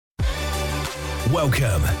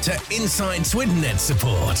Welcome to Insights with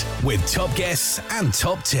NetSupport with top guests and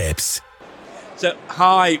top tips. So,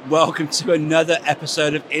 hi, welcome to another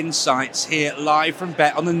episode of Insights here live from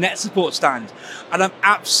Bett on the NetSupport stand. And I'm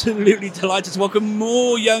absolutely delighted to welcome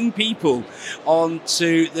more young people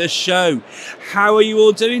onto the show. How are you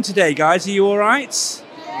all doing today, guys? Are you all right?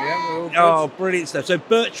 Yeah, we're all good. Oh, brilliant stuff. So,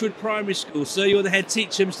 Birchwood Primary School. So, you're the head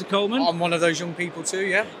teacher, Mr. Coleman? I'm one of those young people too,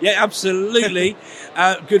 yeah. Yeah, absolutely.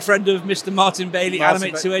 Good friend of Mr. Martin Bailey,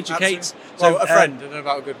 Animate to Educate. Absolutely. Well, a friend, and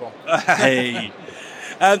about a good one. Hey.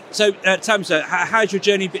 Tam, sir, how's your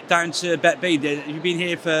journey down to Bett been? Have you been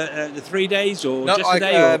here for the 3 days or just a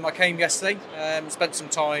day? I came yesterday, spent some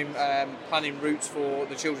time planning routes for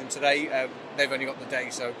the children today. They've only got the day,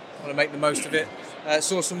 so I want to make the most of it.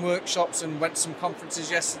 Saw some workshops and went to some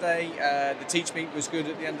conferences yesterday. The teach meet was good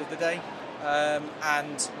at the end of the day.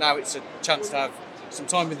 And now it's a chance to have some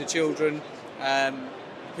time with the children.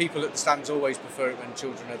 People at the stands always prefer it when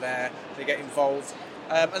children are there. They get involved.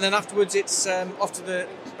 And then afterwards, it's off to the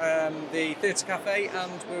theatre cafe,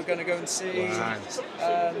 and we're going to go and see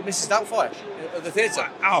Mrs. Doubtfire at the theatre.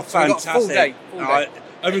 Oh, so fantastic! Full day.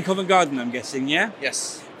 Over in Covent Garden, I'm guessing, yeah.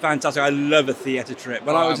 Yes. Fantastic! I love a theatre trip.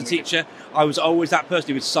 When I was a teacher, I was always that person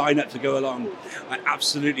who would sign up to go along. I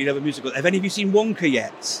absolutely love a musical. Have any of you seen Wonka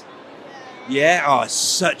yet? Yeah. Oh, it's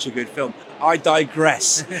such a good film. I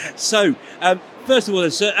digress. So. First of all,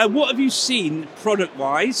 sir, what have you seen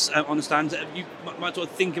product-wise on the stand that you might sort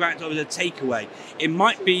of think about as a takeaway? It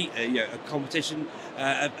might be a competition.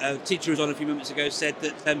 A teacher who was on a few moments ago said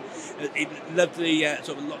that he loved the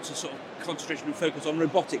lots of sort of concentration and focus on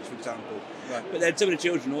robotics, for example. Right. But then some of the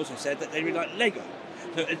children also said that they really like Lego.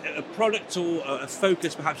 So a product or a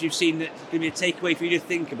focus perhaps you've seen that's going to be a takeaway for you to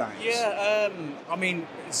think about. Yeah, I mean,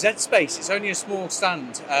 Z Space, it's only a small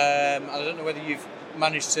stand. I don't know whether you've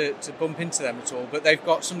managed to bump into them at all, but they've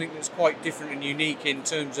got something that's quite different and unique in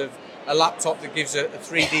terms of a laptop that gives a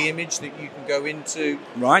 3D image that you can go into,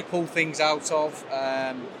 right, pull things out of,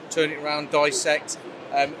 turn it around, dissect.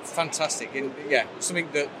 Fantastic. And yeah, something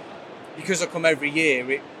that, because I come every year,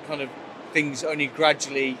 it kind of, things only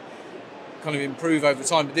gradually kind of improve over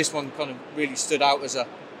time, but this one kind of really stood out as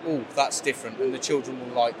that's different, and the children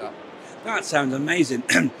will like that. That sounds amazing.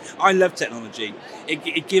 I love technology.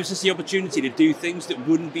 It gives us the opportunity to do things that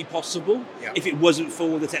wouldn't be possible if it wasn't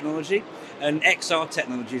for the technology. And XR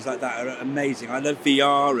technologies like that are amazing. I love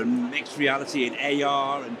VR and mixed reality and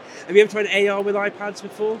AR. And have you ever tried AR with iPads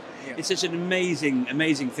before? Yeah. It's such an amazing,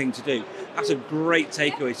 amazing thing to do. That's a great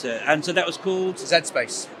takeaway, sir. And so that was called? Z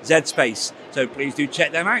Space. Z Space. So please do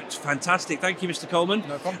check them out. Fantastic. Thank you, Mr. Coleman.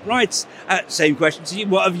 No problem. Right. Same question to you.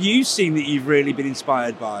 What have you seen that you've really been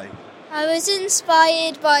inspired by? I was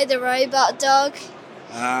inspired by the robot dog.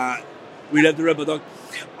 We love the robot dog.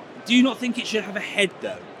 Do you not think it should have a head,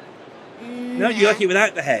 though? No, you like it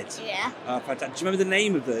without the head? Yeah. Fantastic. Do you remember the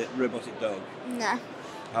name of the robotic dog? No.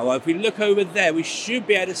 Oh, well, if we look over there, we should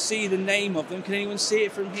be able to see the name of them. Can anyone see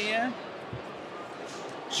it from here?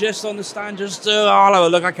 Just on the stand, I'll have a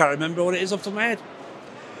look. I can't remember what it is off the top of my head.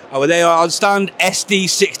 Oh, well, they are on stand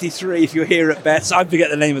SD63 if you're here at Bett. I forget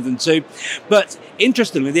the name of them too. But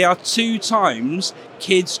interestingly, they are 2 times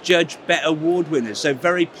Kids Judge Bett Award winners. So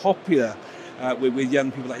very popular with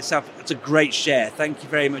young people like yourself. That's a great share. Thank you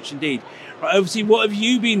very much indeed. Right, Oversee, what have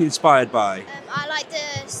you been inspired by? I like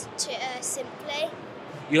the Simply.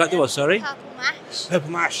 You like the what, sorry? Purple Mash.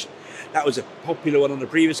 Purple Mash. That was a popular one on the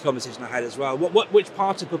previous conversation I had as well. Which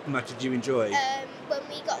part of Purple Mash did you enjoy? When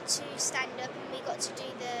we got to stand up and we got to do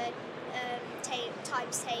the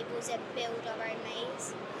times tables and build our own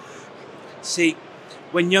maze. See,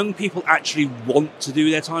 when young people actually want to do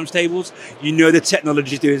their times tables, you know the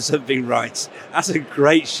technology is doing something right. That's a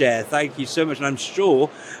great share. Thank you so much. And I'm sure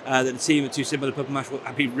that the team at Too Simple and Purple Mash will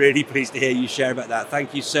be really pleased to hear you share about that.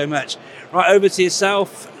 Thank you so much. Right, over to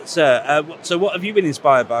yourself, sir. So what have you been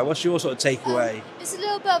inspired by? What's your sort of takeaway? It's a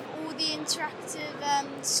little bit of all the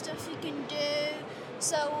interactive stuff you can do.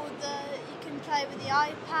 So you can play with the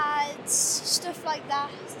iPads, stuff like that.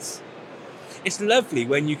 It's lovely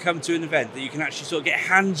when you come to an event that you can actually sort of get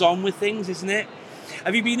hands-on with things, isn't it?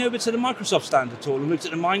 Have you been over to the Microsoft stand at all and looked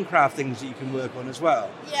at the Minecraft things that you can work on as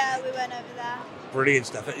well? Yeah, we went over there. Brilliant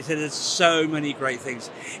stuff. There's so many great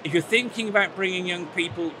things. If you're thinking about bringing young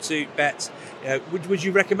people to Bett, would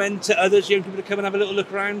you recommend to others, young people, to come and have a little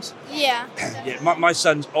look around? Yeah. Yeah. My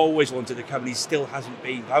son's always wanted to come and he still hasn't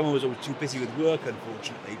been. I'm always too busy with work,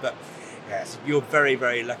 unfortunately, but yes, you're very,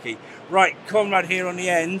 very lucky. Right, Conrad here on the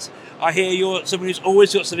end. I hear you're someone who's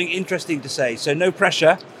always got something interesting to say, so no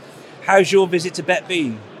pressure. How's your visit to Bett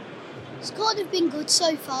been? It's kind of been good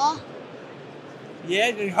so far.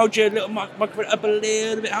 Yeah, hold your little microphone up a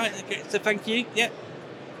little bit higher. Okay, so thank you. Yeah.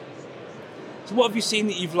 So what have you seen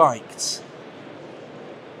that you've liked?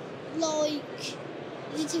 Like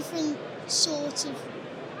the different sort of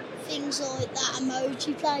things like that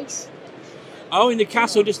emoji place. Oh, in the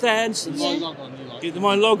castle just there. Yeah. The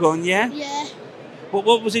My Log On, yeah? Yeah.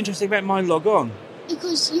 What was interesting about My Log On?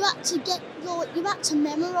 Because you had to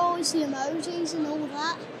memorise the emojis and all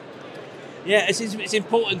that. Yeah, it's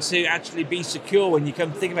important to actually be secure when you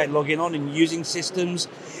come think about logging on and using systems.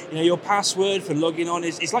 You know, your password for logging on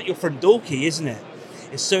it's like your front door key, isn't it?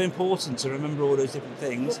 It's so important to remember all those different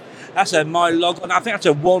things. That's a My Log On. I think that's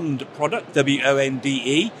a Wand product, WONDE.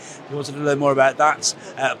 If you wanted to learn more about that,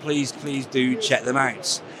 please do check them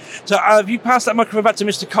out. So if you pass that microphone back to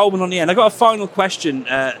Mr. Coleman on the end, I've got a final question.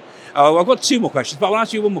 I've got two more questions, but I want to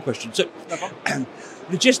ask you one more question. So,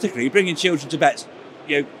 logistically, bringing children to Bett,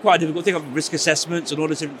 quite a difficult thing. Of risk assessments and all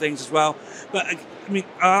those different things as well. But I mean,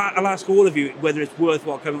 I'll ask all of you whether it's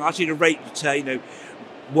worthwhile coming. I'll ask you to rate,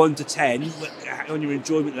 1 to 10 on your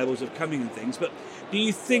enjoyment levels of coming and things. But do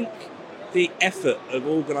you think the effort of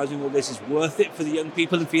organising all this is worth it for the young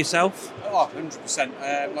people and for yourself? Oh,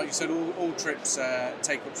 100%. Like you said, all trips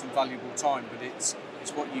take up some valuable time, but it's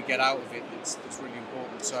what you get out of it that's really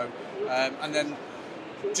important. So, and then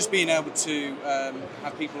just being able to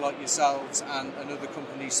have people like yourselves and other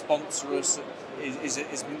companies sponsor us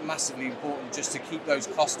is massively important, just to keep those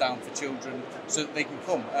costs down for children so that they can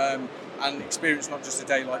come and experience not just a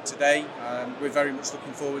day like today. We're very much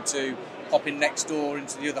looking forward to popping next door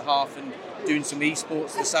into the other half and doing some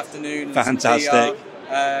esports this afternoon. Fantastic.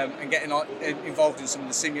 And VR, and getting involved in some of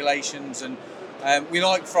the simulations. And we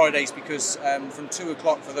like Fridays because from 2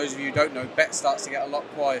 o'clock, for those of you who don't know, Bett starts to get a lot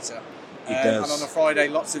quieter. It does. And on a Friday,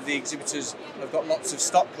 lots of the exhibitors have got lots of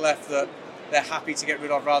stock left that they're happy to get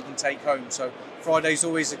rid of rather than take home. So Friday's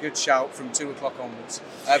always a good shout from 2 o'clock onwards.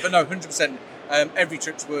 But no, 100%. Every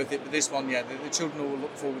trip's worth it, but this one, the children will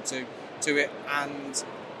look forward to it, and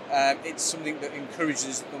it's something that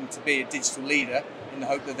encourages them to be a digital leader in the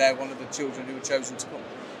hope that they're one of the children who are chosen to come.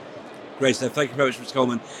 Great stuff. Thank you very much, Mr.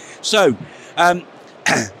 Coleman. So, have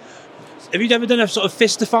you ever done a sort of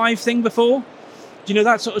fist to 5 thing before? Do you know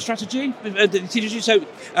that sort of strategy? So,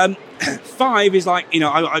 5 is like,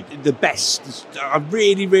 the best. I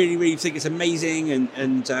really, really, really think it's amazing,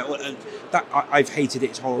 and that I've hated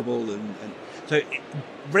it. It's horrible, and so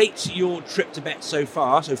rate your trip to Bett so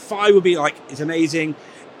far. So 5 would be like, it's amazing,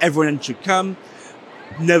 everyone should come.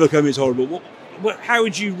 Never come, it's horrible. How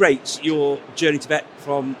would you rate your journey to Bett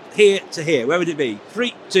from here to here? Where would it be?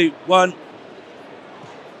 3, 2, 1.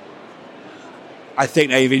 I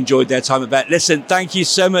think they've enjoyed their time at Bett. Listen, thank you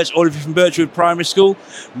so much, all of you from Birchwood Primary School.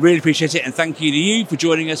 Really appreciate it. And thank you to you for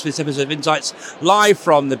joining us for this episode of Insights, live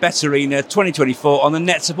from the Bett Arena 2024 on the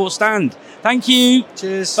NetSupport stand. Thank you.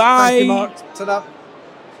 Cheers. Bye. Thank you, Mark. Ta-da.